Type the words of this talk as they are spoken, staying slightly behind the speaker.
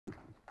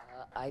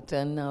I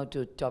turn now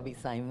to Tobby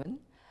Simon.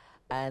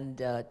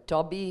 And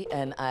Tobby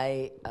and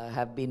I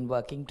have been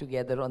working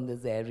together on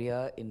this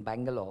area in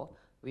Bangalore.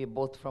 We're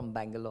both from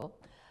Bangalore.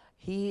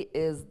 He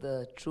is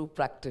the true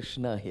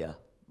practitioner here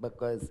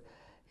because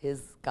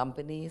his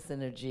company,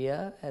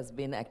 Synergia, has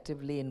been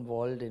actively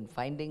involved in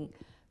finding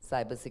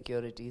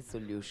cybersecurity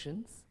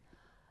solutions.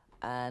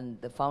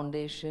 And the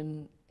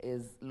foundation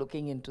is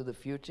looking into the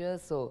future.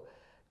 So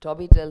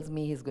Tobby tells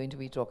me he's going to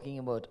be talking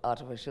about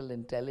artificial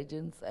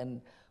intelligence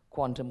and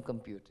quantum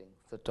computing.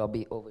 So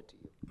Tobby, over to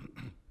you.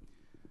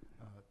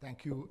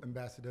 Thank you,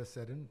 Ambassador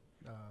Serin.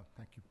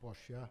 Thank you,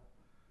 Portia,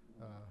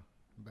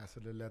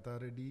 Ambassador Lata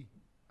Reddy,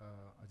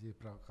 Ajay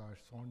Prakash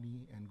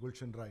Soni, and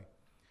Gulshan Rai.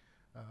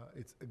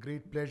 It's a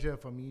great pleasure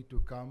for me to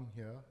come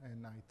here,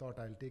 and I thought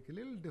I'll take a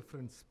little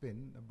different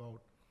spin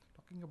about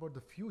talking about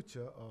the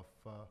future of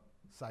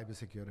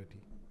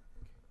cybersecurity.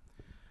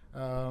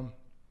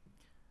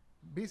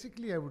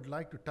 Basically, I would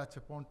like to touch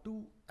upon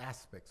two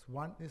aspects.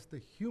 One is the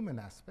human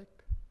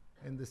aspect,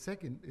 and the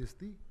second is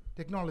the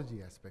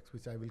technology aspects,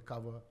 which I will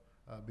cover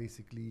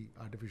basically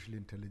artificial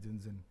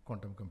intelligence and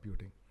quantum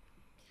computing.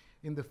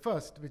 In the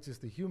first, which is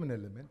the human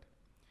element,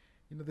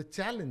 the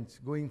challenge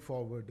going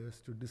forward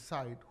is to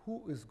decide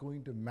who is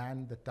going to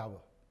man the tower,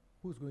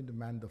 who's going to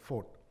man the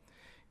fort.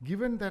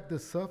 Given that the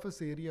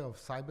surface area of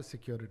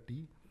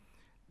cybersecurity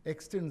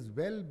extends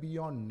well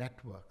beyond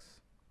networks,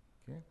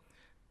 okay,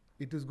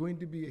 it is going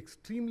to be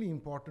extremely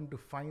important to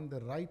find the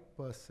right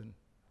person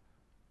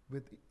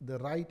with the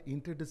right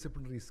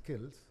interdisciplinary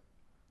skills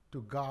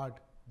to guard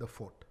the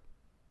fort.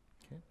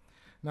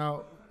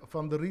 Now,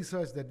 from the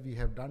research that we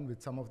have done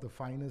with some of the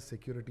finest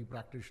security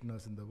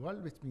practitioners in the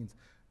world, which means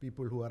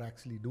people who are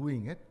actually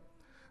doing it,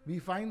 we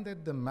find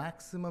that the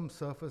maximum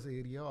surface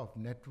area of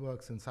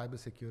networks and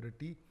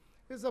cybersecurity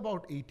is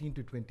about 18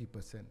 to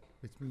 20%,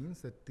 which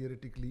means that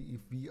theoretically,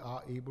 if we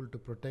are able to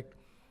protect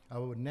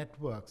our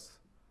networks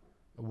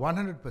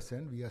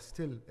 100%, we are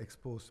still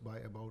exposed by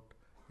about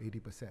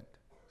 80%.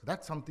 So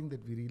that's something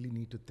that we really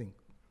need to think.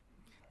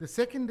 The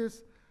second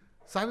is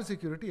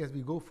cybersecurity, as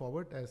we go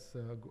forward, as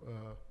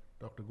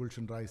Dr.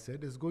 Gulshan Rai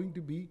said, is going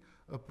to be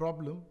a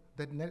problem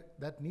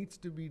that needs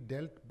to be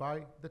dealt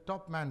by the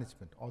top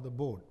management or the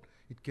board.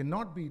 It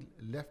cannot be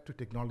left to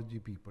technology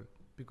people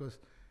because,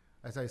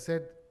 as I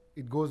said,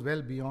 it goes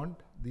well beyond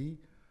the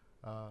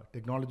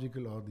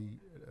technological or the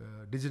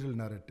digital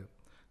narrative.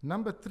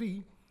 Number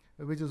three,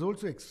 which is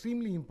also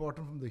extremely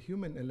important from the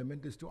human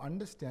element, is to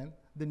understand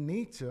the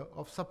nature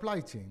of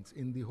supply chains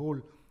in the whole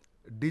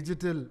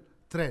digital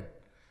thread.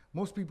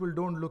 Most people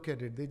don't look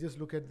at it. They just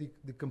look at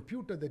the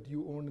computer that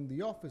you own in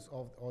the office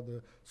or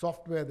the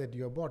software that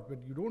you have bought, but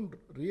you don't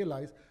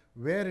realize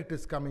where it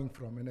is coming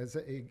from. And as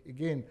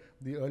again,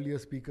 the earlier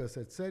speakers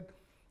had said,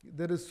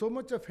 there is so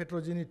much of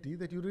heterogeneity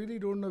that you really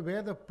don't know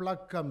where the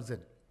plug comes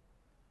in.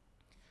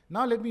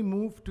 Now let me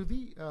move to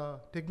the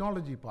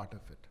technology part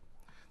of it.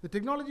 The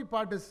technology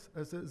part is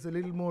a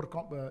little more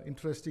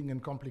interesting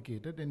and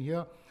complicated, and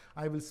here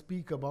I will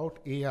speak about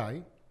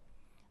AI.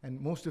 And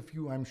most of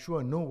you, I'm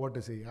sure, know what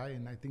is AI,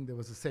 and I think there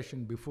was a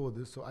session before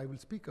this, so I will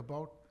speak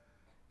about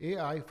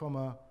AI from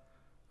a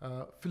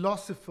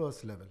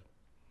philosopher's level.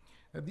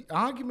 The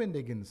argument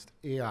against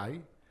AI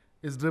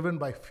is driven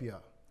by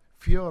fear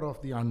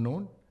of the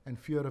unknown and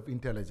fear of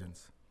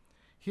intelligence.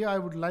 Here I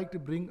would like to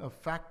bring a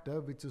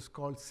factor which is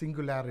called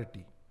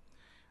singularity.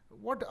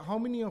 How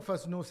many of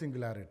us know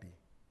singularity?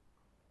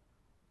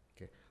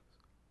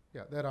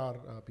 Yeah, there are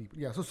people.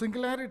 Yeah, so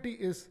singularity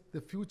is the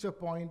future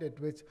point at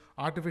which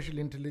artificial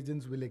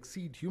intelligence will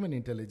exceed human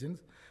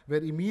intelligence,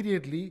 where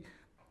immediately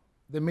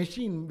the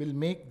machine will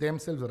make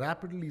themselves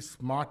rapidly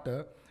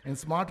smarter and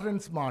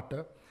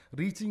smarter,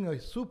 reaching a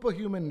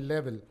superhuman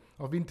level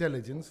of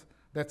intelligence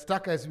that,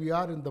 stuck as we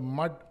are in the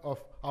mud of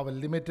our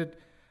limited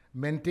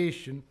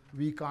mentation,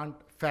 we can't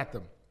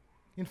fathom.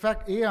 In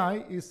fact, AI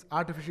is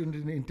artificial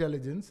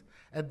intelligence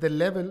at the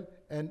level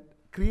and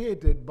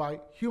created by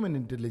human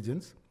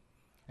intelligence.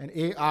 And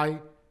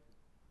AI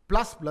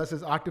plus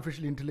is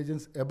artificial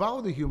intelligence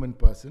above the human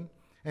person.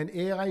 And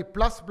AI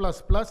plus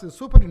is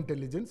super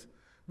intelligence,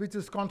 which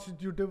is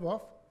constitutive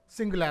of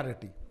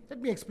singularity.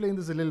 Let me explain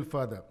this a little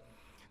further.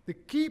 The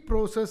key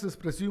process is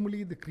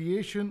presumably the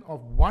creation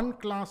of one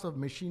class of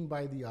machine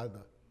by the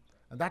other.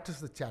 And that is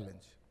the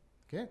challenge.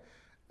 Okay?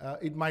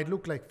 It might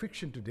look like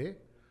fiction today,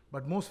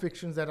 but most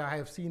fictions that I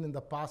have seen in the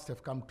past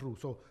have come true.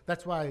 So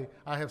that's why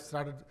I have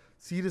started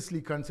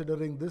seriously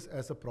considering this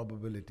as a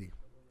probability.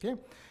 Okay?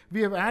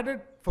 We have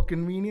added, for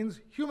convenience,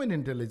 human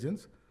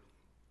intelligence,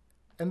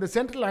 and the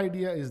central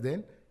idea is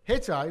then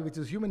HI, which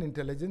is human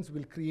intelligence,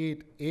 will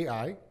create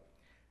AI,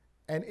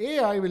 and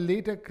AI will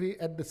later create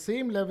at the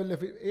same level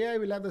of AI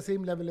will have the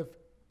same level of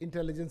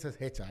intelligence as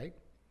HI.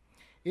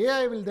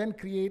 AI will then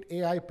create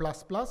AI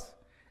plus plus.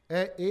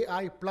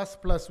 AI plus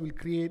plus will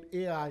create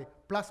AI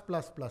plus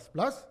plus plus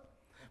plus,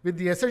 with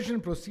the ascension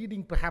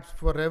proceeding perhaps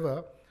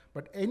forever,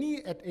 but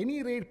at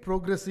any rate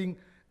progressing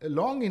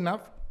long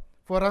enough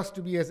for us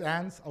to be as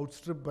ants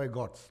outstripped by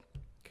gods.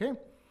 Okay?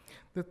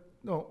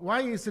 Why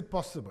is it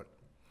possible?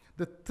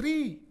 The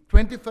three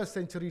 21st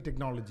century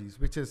technologies,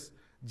 which is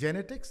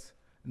genetics,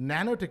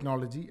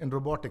 nanotechnology, and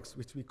robotics,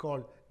 which we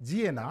call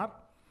GNR,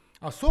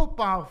 are so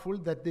powerful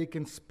that they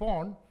can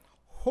spawn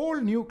whole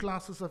new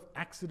classes of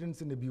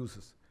accidents and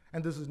abuses.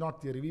 And this is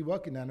not theory. We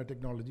work in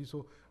nanotechnology,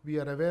 so we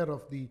are aware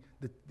of the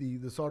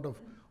sort of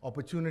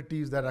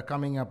opportunities that are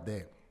coming up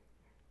there.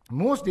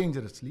 Most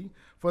dangerously,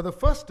 for the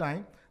first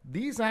time,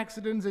 these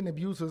accidents and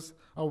abuses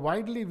are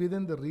widely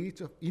within the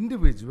reach of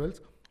individuals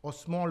or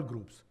small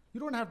groups. You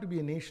don't have to be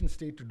a nation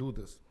state to do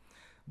this.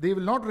 They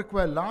will not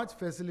require large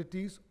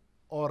facilities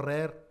or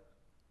rare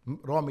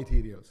raw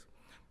materials.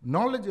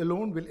 Knowledge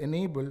alone will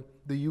enable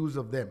the use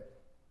of them.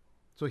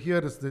 So here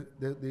is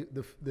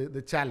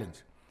the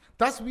challenge.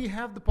 Thus, we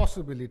have the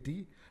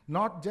possibility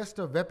not just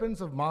of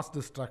weapons of mass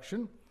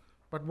destruction,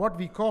 but what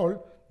we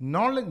call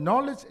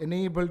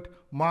knowledge-enabled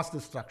mass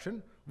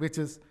destruction, which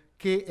is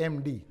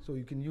KMD. So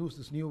you can use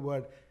this new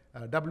word,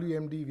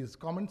 WMD is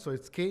common, so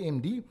it's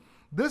KMD.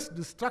 This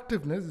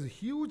destructiveness is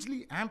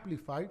hugely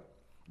amplified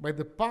by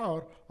the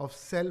power of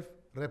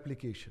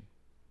self-replication.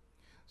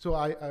 So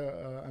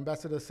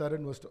Ambassador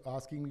Saran was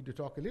asking me to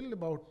talk a little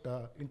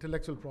about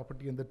intellectual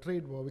property and the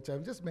trade war, which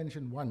I've just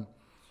mentioned one.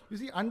 You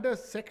see, under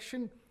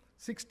Section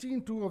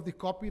 16.2 of the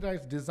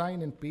Copyright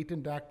Design and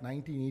Patent Act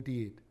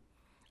 1988,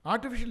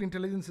 artificial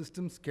intelligence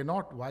systems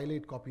cannot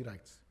violate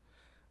copyrights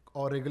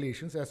or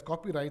regulations, as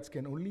copyrights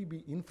can only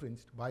be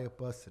infringed by a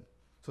person.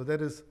 So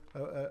there is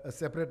a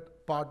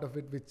separate part of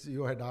it which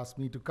you had asked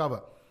me to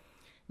cover.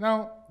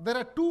 Now, there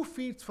are two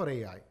feeds for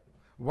AI.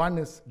 One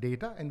is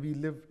data, and we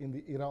live in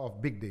the era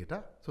of big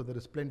data, so there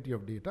is plenty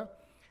of data.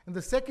 And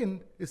the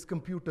second is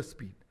computer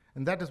speed,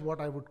 and that is what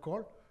I would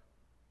call,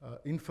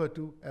 infer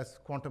to as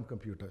quantum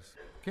computers,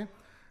 okay?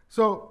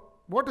 So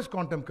what is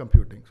quantum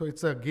computing? So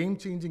it's a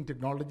game-changing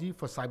technology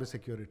for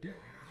cybersecurity.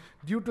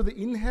 Due to the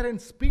inherent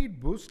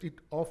speed boost it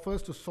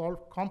offers to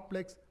solve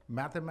complex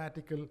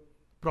mathematical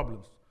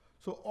problems.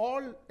 So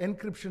all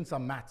encryptions are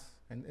maths,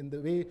 and in the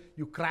way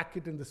you crack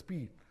it in the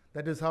speed,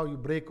 that is how you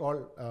break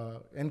all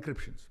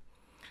encryptions.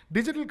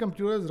 Digital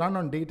computers run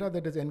on data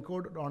that is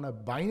encoded on a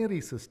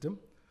binary system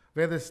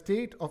where the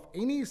state of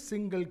any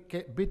single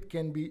bit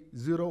can be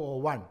 0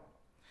 or 1.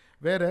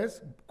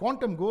 Whereas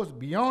quantum goes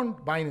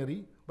beyond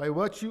binary by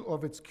virtue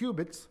of its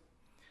qubits,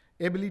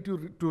 ability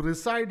to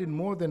reside in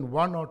more than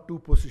 1 or 2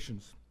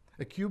 positions.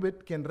 A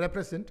qubit can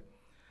represent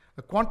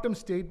a quantum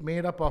state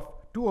made up of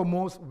 2 or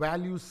more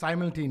values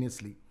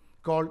simultaneously,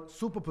 called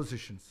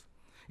superpositions.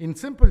 In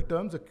simple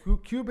terms, a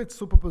qubit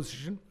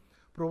superposition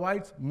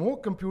provides more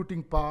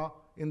computing power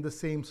in the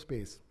same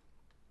space.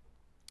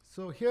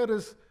 So here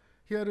is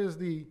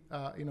the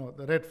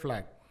the red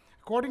flag.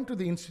 According to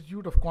the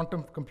Institute of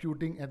Quantum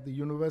Computing at the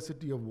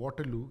University of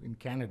Waterloo in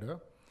Canada,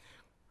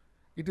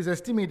 it is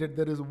estimated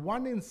there is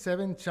 1 in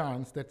 7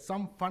 chance that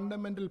some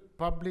fundamental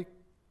public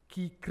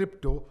key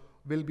crypto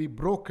will be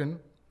broken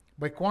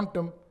by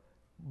quantum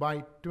by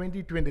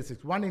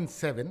 2026. 1 in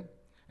 7,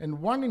 and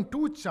 1 in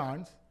 2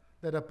 chance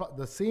that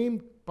the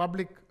same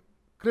public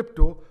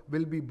crypto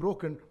will be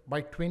broken by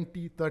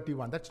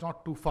 2031. That's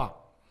not too far.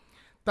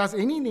 Thus,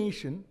 any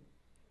nation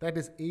that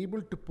is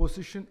able to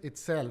position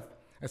itself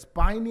as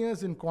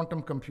pioneers in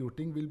quantum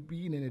computing will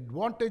be in an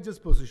advantageous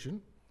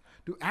position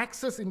to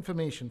access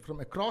information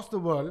from across the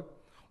world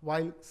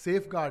while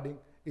safeguarding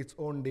its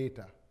own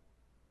data.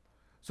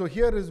 So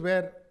here is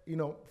where,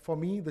 for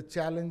me, the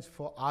challenge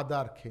for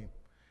Aadhaar came.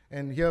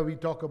 And here we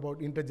talk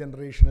about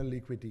intergenerational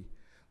equity,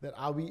 that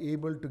are we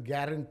able to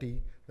guarantee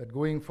that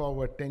going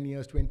forward 10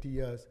 years, 20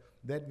 years,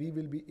 that we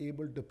will be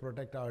able to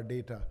protect our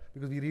data,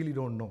 because we really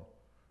don't know.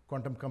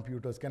 Quantum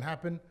computers can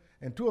happen,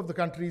 and 2 of the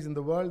countries in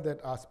the world that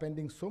are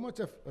spending so much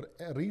of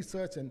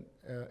research and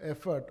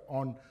effort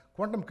on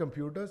quantum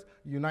computers,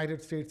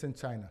 United States and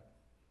China.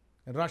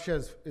 And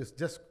Russia is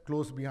just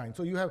close behind.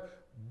 So you have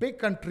big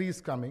countries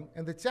coming,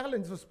 and the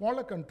challenge for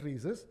smaller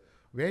countries is,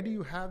 where do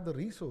you have the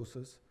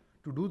resources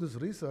to do this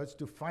research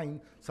to find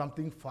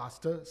something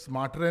faster,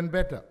 smarter, and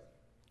better?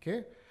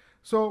 Okay?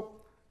 So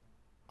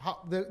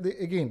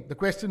again, the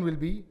question will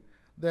be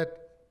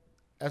that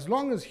as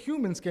long as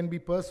humans can be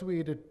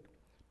persuaded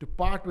to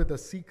part with a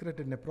secret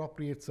in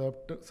appropriate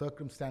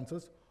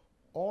circumstances,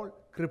 all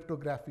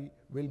cryptography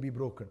will be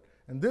broken.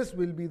 And this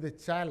will be the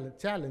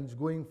challenge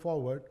going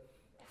forward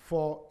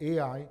for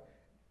AI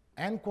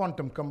and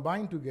quantum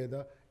combined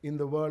together in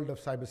the world of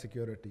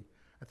cybersecurity.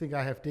 I think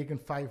I have taken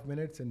 5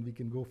 minutes, and we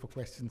can go for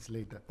questions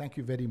later. Thank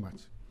you very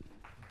much.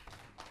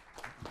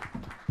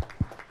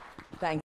 Thank